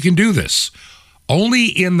time you can do this. Only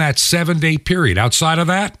in that 7-day period. Outside of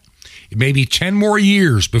that, it may be 10 more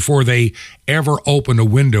years before they ever open a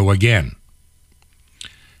window again.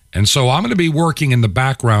 And so I'm going to be working in the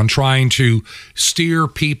background trying to steer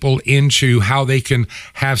people into how they can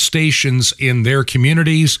have stations in their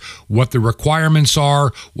communities, what the requirements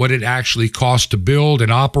are, what it actually costs to build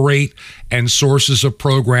and operate, and sources of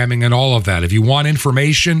programming and all of that. If you want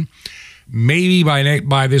information, maybe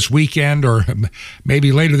by this weekend, or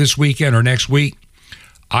maybe later this weekend or next week,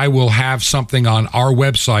 I will have something on our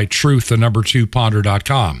website,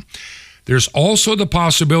 truth2ponder.com. There's also the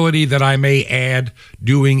possibility that I may add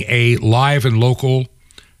doing a live and local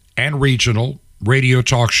and regional radio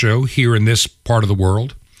talk show here in this part of the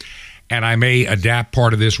world, and I may adapt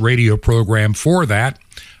part of this radio program for that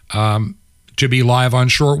to be live on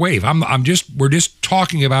shortwave. We're just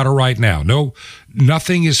talking about it right now. No,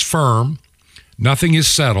 nothing is firm, nothing is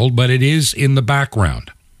settled, but it is in the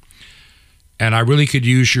background. And I really could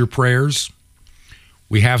use your prayers.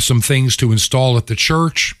 We have some things to install at the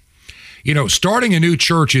church. You know, starting a new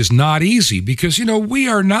church is not easy because, we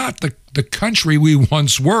are not the country we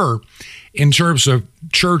once were in terms of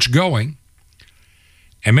church going.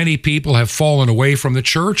 And many people have fallen away from the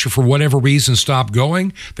church or for whatever reason stopped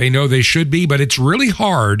going. They know they should be, but it's really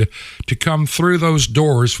hard to come through those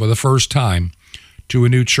doors for the first time to a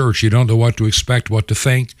new church. You don't know what to expect, what to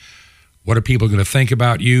think. What are people going to think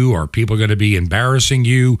about you? Are people going to be embarrassing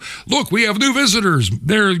you? Look, we have new visitors.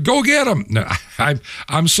 Go get them. No,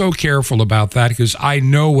 I'm so careful about that because I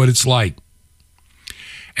know what it's like.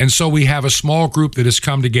 And so we have a small group that has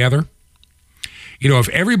come together. If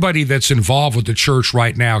everybody that's involved with the church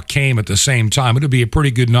right now came at the same time, it would be a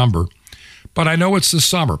pretty good number. But I know it's the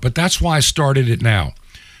summer. But that's why I started it now,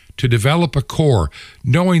 to develop a core,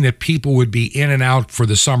 knowing that people would be in and out for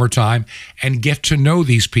the summertime and get to know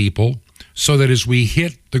these people, so that as we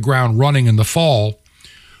hit the ground running in the fall,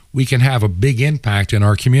 we can have a big impact in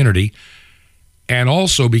our community. And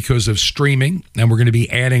also because of streaming, and we're going to be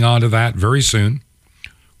adding on to that very soon,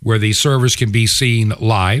 where the service can be seen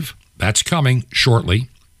live. That's coming shortly.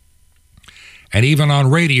 And even on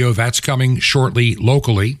radio, that's coming shortly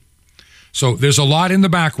locally. So there's a lot in the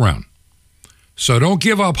background. So don't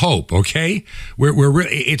give up hope, okay?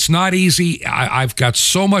 It's not easy. I've got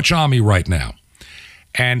so much on me right now.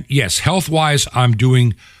 And yes, health-wise, I'm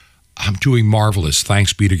doing marvelous,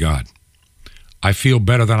 thanks be to God. I feel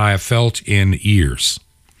better than I have felt in years.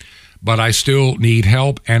 But I still need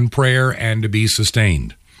help and prayer and to be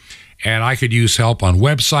sustained. And I could use help on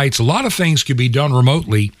websites. A lot of things can be done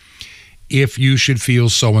remotely if you should feel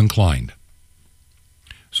so inclined.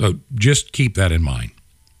 So just keep that in mind.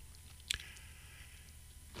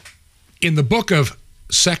 In the book of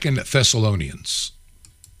 2 Thessalonians,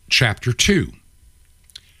 chapter 2,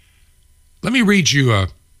 let me read you a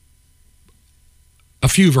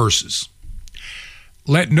few verses.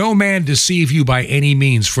 Let no man deceive you by any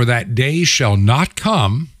means, for that day shall not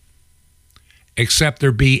come except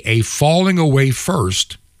there be a falling away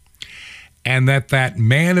first, and that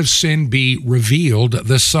man of sin be revealed,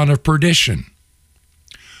 the son of perdition,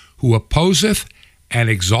 who opposeth and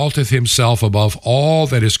exalteth himself above all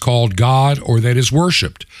that is called God or that is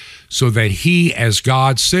worshipped, so that he as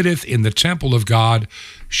God sitteth in the temple of God,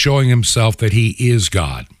 showing himself that he is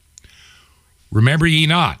God. Remember ye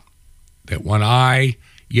not that when I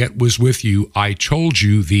yet was with you, I told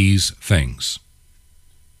you these things.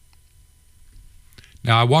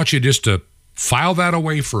 Now, I want you just to file that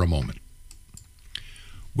away for a moment.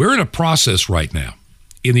 We're in a process right now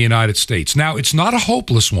in the United States. Now, it's not a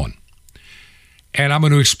hopeless one, and I'm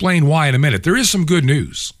going to explain why in a minute. There is some good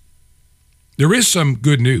news. There is some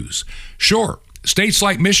good news. Sure, states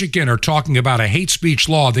like Michigan are talking about a hate speech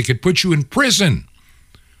law that could put you in prison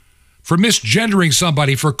for misgendering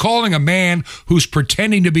somebody, for calling a man who's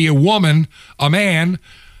pretending to be a woman a man.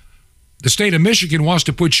 The state of Michigan wants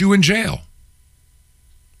to put you in jail.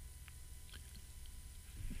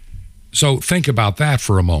 So think about that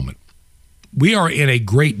for a moment. We are in a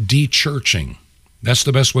great de-churching. That's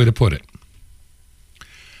the best way to put it.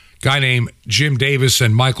 A guy named Jim Davis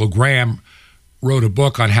and Michael Graham wrote a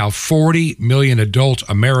book on how 40 million adult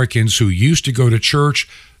Americans who used to go to church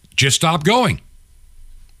just stopped going.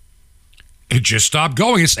 It just stopped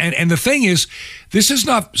going. And the thing is, this is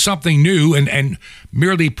not something new and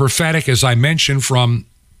merely prophetic, as I mentioned from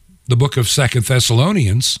the book of 2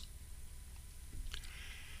 Thessalonians.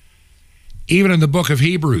 Even in the book of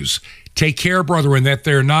Hebrews, take care, brethren, that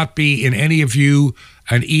there not be in any of you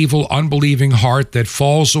an evil, unbelieving heart that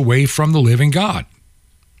falls away from the living God.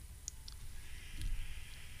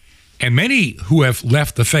 And many who have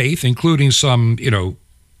left the faith, including some,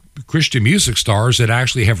 Christian music stars that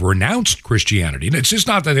actually have renounced Christianity. And it's just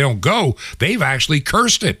not that they don't go, they've actually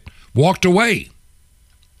cursed it, walked away.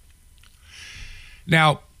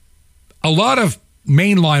 Now, a lot of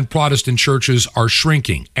mainline Protestant churches are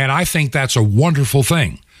shrinking, and I think that's a wonderful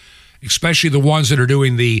thing, especially the ones that are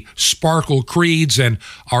doing the sparkle creeds and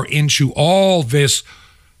are into all this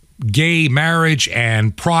gay marriage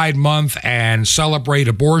and Pride Month and celebrate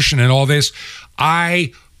abortion and all this.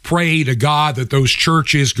 I pray to God that those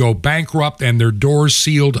churches go bankrupt and their doors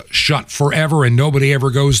sealed shut forever and nobody ever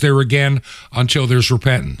goes there again until there's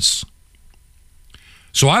repentance.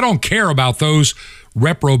 So I don't care about those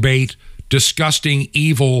reprobate, disgusting,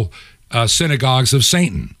 evil synagogues of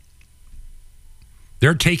Satan.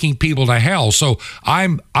 They're taking people to hell. So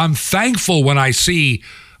I'm thankful when I see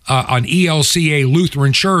an ELCA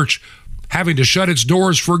Lutheran church having to shut its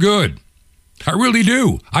doors for good. I really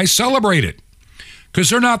do. I celebrate it. Because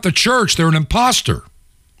they're not the church, they're an imposter.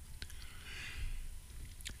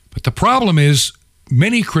 But the problem is,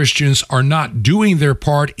 many Christians are not doing their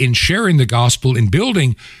part in sharing the gospel, in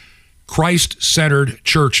building Christ-centered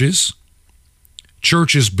churches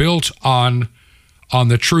built on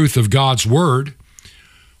the truth of God's word.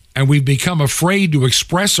 And we've become afraid to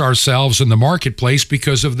express ourselves in the marketplace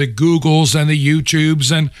because of the Googles and the YouTubes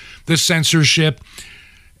and the censorship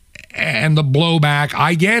and the blowback.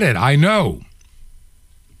 I get it, I know.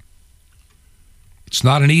 It's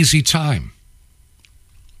not an easy time.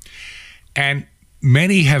 And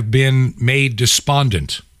many have been made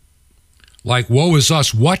despondent. Like, woe is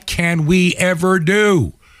us, what can we ever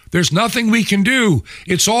do? There's nothing we can do.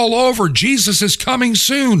 It's all over. Jesus is coming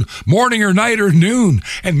soon, morning or night or noon,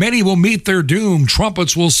 and many will meet their doom.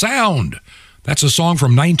 Trumpets will sound. That's a song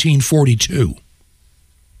from 1942.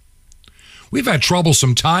 We've had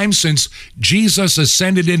troublesome times since Jesus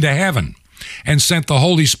ascended into heaven and sent the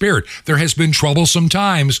Holy Spirit. There has been troublesome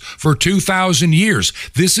times for 2,000 years.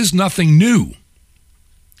 This is nothing new.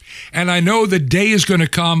 And I know the day is going to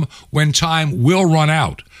come when time will run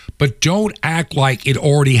out. But don't act like it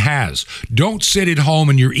already has. Don't sit at home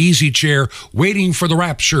in your easy chair waiting for the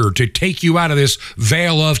rapture to take you out of this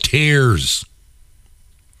vale of tears.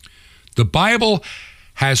 The Bible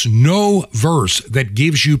has no verse that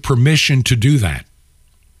gives you permission to do that.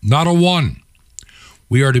 Not a one.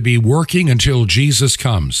 We are to be working until Jesus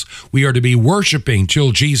comes. We are to be worshiping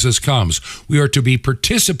till Jesus comes. We are to be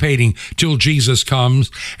participating till Jesus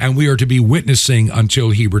comes, and we are to be witnessing until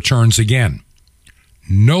he returns again.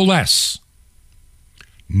 No less.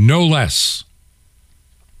 No less.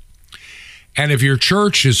 And if your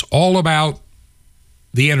church is all about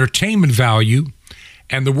the entertainment value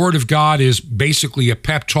and the Word of God is basically a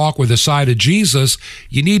pep talk with a side of Jesus,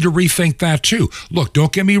 you need to rethink that too. Look,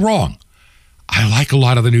 don't get me wrong. I like a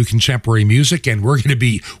lot of the new contemporary music, and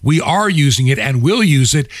we are using it and will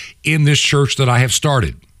use it in this church that I have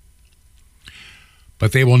started.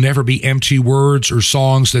 But they will never be empty words or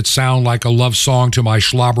songs that sound like a love song to my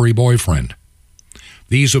slobbery boyfriend.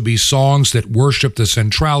 These will be songs that worship the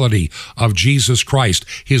centrality of Jesus Christ,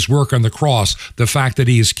 his work on the cross, the fact that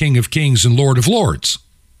he is King of Kings and Lord of Lords.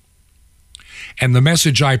 And the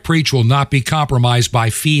message I preach will not be compromised by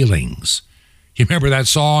feelings. You remember that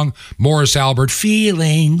song, Morris Albert,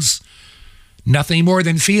 feelings, nothing more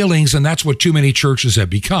than feelings, and that's what too many churches have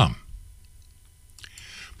become.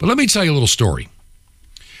 But let me tell you a little story.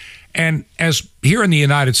 And as here in the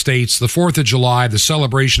United States, the 4th of July, the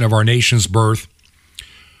celebration of our nation's birth,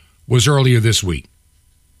 was earlier this week.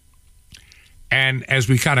 And as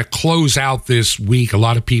we kind of close out this week, a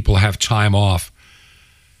lot of people have time off.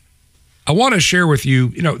 I want to share with you,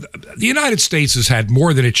 the United States has had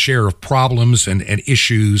more than its share of problems and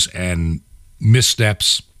issues and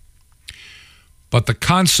missteps. But the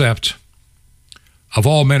concept of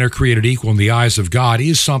all men are created equal in the eyes of God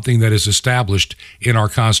is something that is established in our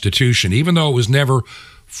Constitution, even though it was never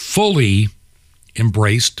fully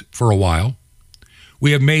embraced for a while.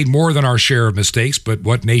 We have made more than our share of mistakes, but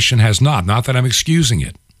what nation has not? Not that I'm excusing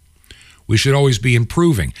it. We should always be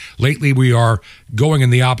improving. Lately, we are going in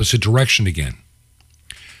the opposite direction again.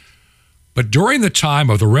 But during the time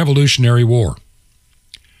of the Revolutionary War,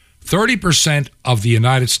 30% of the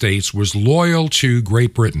United States was loyal to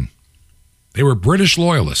Great Britain. They were British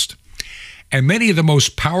loyalists. And many of the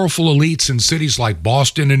most powerful elites in cities like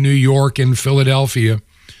Boston and New York and Philadelphia,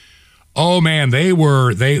 oh man, they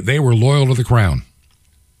were loyal to the crown.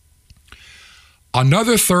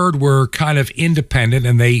 Another third were kind of independent,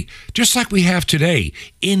 and they, just like we have today,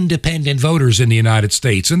 independent voters in the United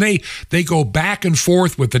States. And they go back and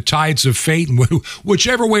forth with the tides of fate, and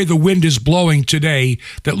whichever way the wind is blowing today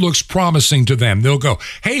that looks promising to them, they'll go,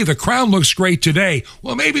 hey, the crown looks great today.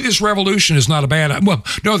 Well, maybe this revolution is not a bad, well,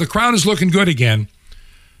 no, the crown is looking good again.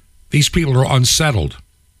 These people are unsettled.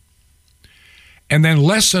 And then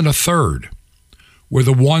less than a third were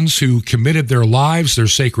the ones who committed their lives, their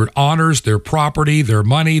sacred honors, their property, their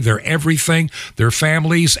money, their everything, their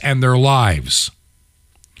families, and their lives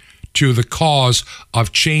to the cause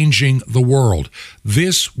of changing the world.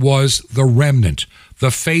 This was the remnant,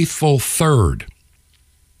 the faithful third.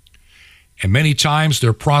 And many times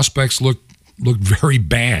their prospects looked very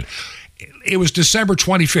bad. It was December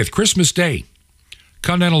 25th, Christmas Day.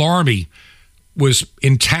 Continental Army was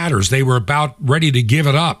in tatters. They were about ready to give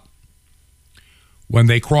it up when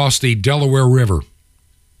they crossed the Delaware River.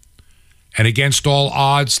 And against all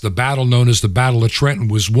odds, the battle known as the Battle of Trenton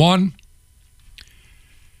was won.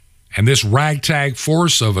 And this ragtag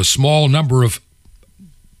force of a small number of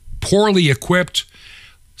poorly equipped,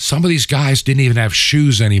 some of these guys didn't even have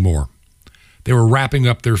shoes anymore. They were wrapping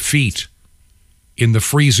up their feet in the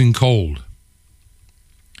freezing cold.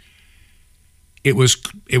 It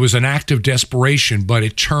was an act of desperation, but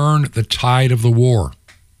it turned the tide of the war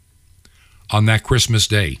on that Christmas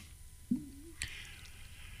Day.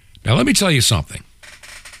 Now, let me tell you something.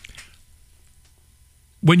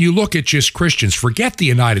 When you look at just Christians, forget the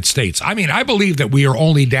United States. I mean, I believe that we are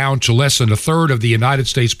only down to less than a third of the United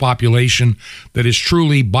States population that is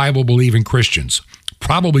truly Bible-believing Christians.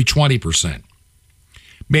 Probably 20%,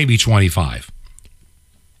 maybe 25%.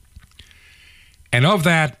 And of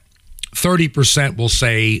that, 30% will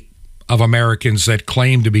say of Americans that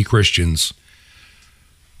claim to be Christians,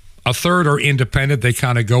 a third are independent. They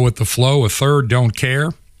kind of go with the flow. A third don't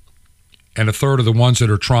care. And a third are the ones that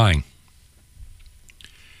are trying.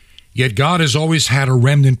 Yet God has always had a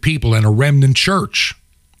remnant people and a remnant church.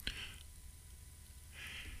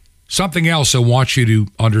 Something else I want you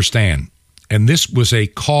to understand, and this was a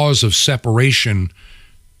cause of separation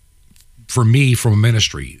for me from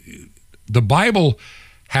ministry. The Bible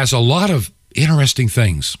has a lot of interesting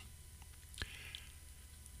things.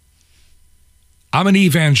 I'm an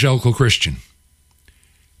evangelical Christian.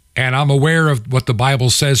 And I'm aware of what the Bible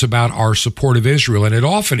says about our support of Israel. And it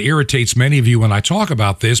often irritates many of you when I talk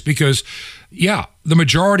about this because, yeah, the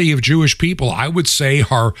majority of Jewish people, I would say,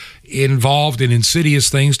 are involved in insidious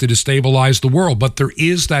things to destabilize the world. But there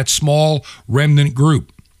is that small remnant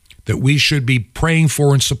group that we should be praying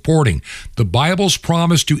for and supporting. The Bible's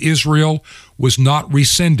promise to Israel was not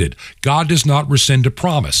rescinded. God does not rescind a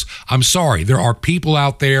promise. I'm sorry, there are people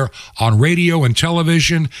out there on radio and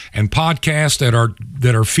television and podcasts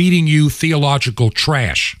that are feeding you theological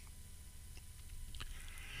trash.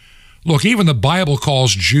 Look, even the Bible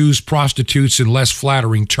calls Jews prostitutes in less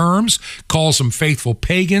flattering terms, calls them faithful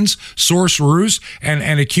pagans, sorcerers,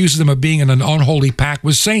 and accuses them of being in an unholy pact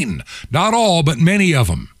with Satan. Not all, but many of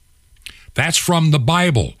them. That's from the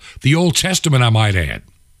Bible, the Old Testament, I might add.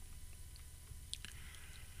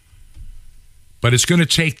 But it's going to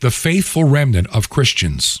take the faithful remnant of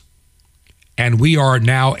Christians, and we are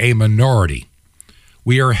now a minority.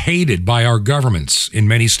 We are hated by our governments in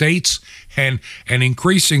many states and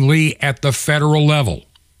increasingly at the federal level.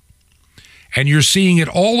 And you're seeing it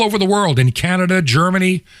all over the world, in Canada,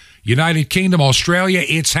 Germany, United Kingdom, Australia.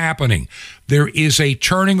 It's happening. There is a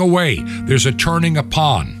turning away. There's a turning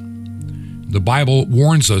upon. The Bible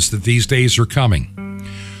warns us that these days are coming.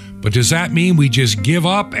 But does that mean we just give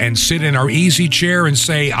up and sit in our easy chair and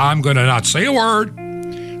say, I'm going to not say a word.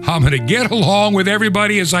 I'm going to get along with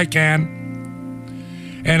everybody as I can.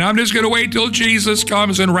 And I'm just going to wait till Jesus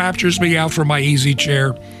comes and raptures me out from my easy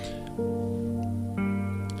chair.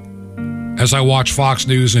 As I watch Fox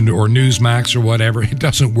News or Newsmax or whatever, it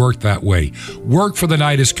doesn't work that way. Work for the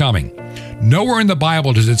night is coming. Nowhere in the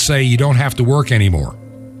Bible does it say you don't have to work anymore.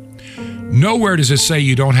 Nowhere does it say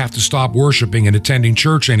you don't have to stop worshiping and attending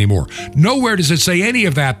church anymore. Nowhere does it say any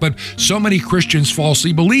of that, but so many Christians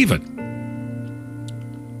falsely believe it.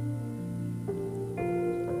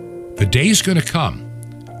 The day's going to come.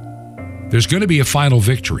 There's going to be a final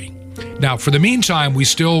victory. Now, for the meantime, we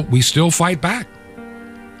still fight back.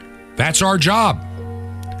 That's our job.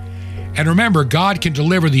 And remember, God can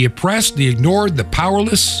deliver the oppressed, the ignored, the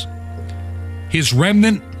powerless, his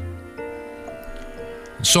remnant.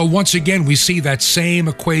 So once again, we see that same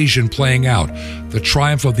equation playing out. The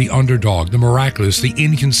triumph of the underdog, the miraculous, the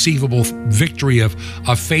inconceivable victory of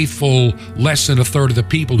a faithful less than a third of the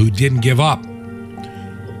people who didn't give up.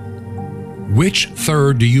 Which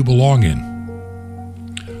third do you belong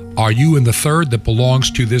in? Are you in the third that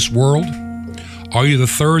belongs to this world? Are you the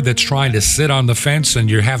third that's trying to sit on the fence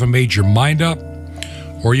and you haven't made your mind up?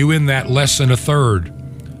 Or are you in that less than a third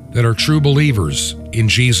that are true believers in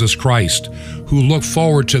Jesus Christ, who look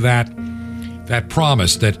forward to that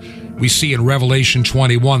promise that we see in Revelation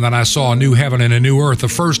 21, that I saw a new heaven and a new earth. The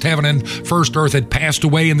first heaven and first earth had passed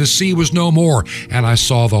away, and the sea was no more. And I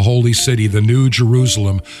saw the holy city, the new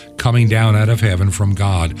Jerusalem, coming down out of heaven from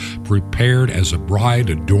God, prepared as a bride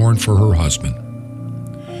adorned for her husband.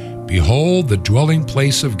 Behold, the dwelling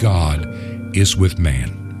place of God is with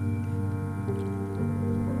man.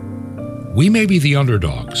 We may be the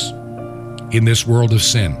underdogs in this world of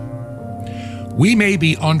sin. We may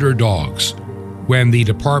be underdogs when the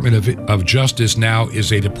Department of Justice now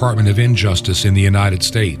is a Department of Injustice in the United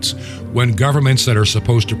States, when governments that are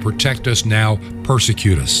supposed to protect us now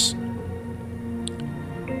persecute us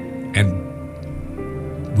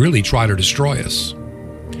and really try to destroy us.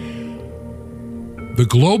 The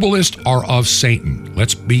globalists are of Satan.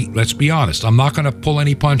 Let's be honest. I'm not going to pull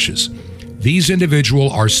any punches. These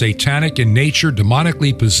individuals are satanic in nature,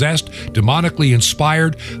 demonically possessed, demonically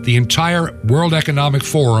inspired. The entire World Economic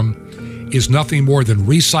Forum is nothing more than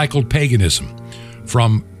recycled paganism.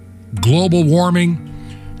 From global warming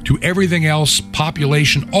to everything else,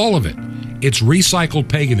 population, all of it. It's recycled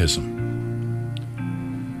paganism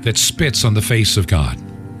that spits on the face of God.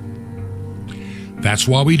 That's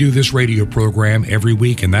why we do this radio program every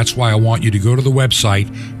week, and that's why I want you to go to the website,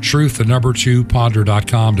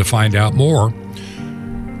 truth2ponder.com, to find out more.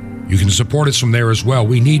 You can support us from there as well.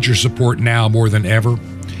 We need your support now more than ever.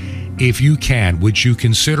 If you can, would you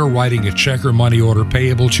consider writing a check or money order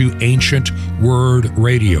payable to Ancient Word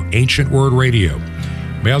Radio? Ancient Word Radio.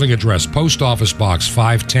 Mailing address, Post Office Box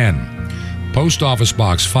 510. Post Office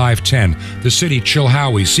Box 510, the city,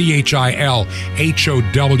 Chilhowie, Chilhowie,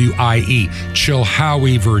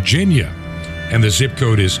 Chilhowie, Virginia. And the zip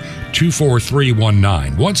code is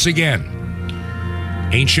 24319. Once again,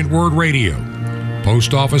 Ancient Word Radio,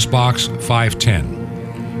 Post Office Box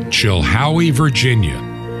 510, Chilhowie, Virginia.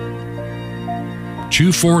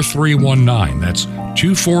 24319. That's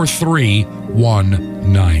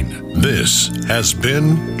 24319. This has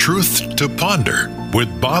been Truth to Ponder with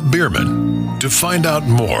Bob Bierman. To find out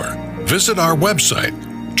more, visit our website,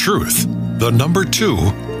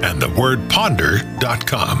 truth2 and the word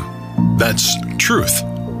ponder.com. That's truth,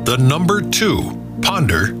 the number 2,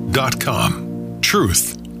 ponder.com.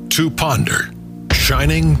 Truth to ponder,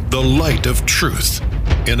 shining the light of truth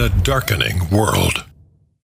in a darkening world.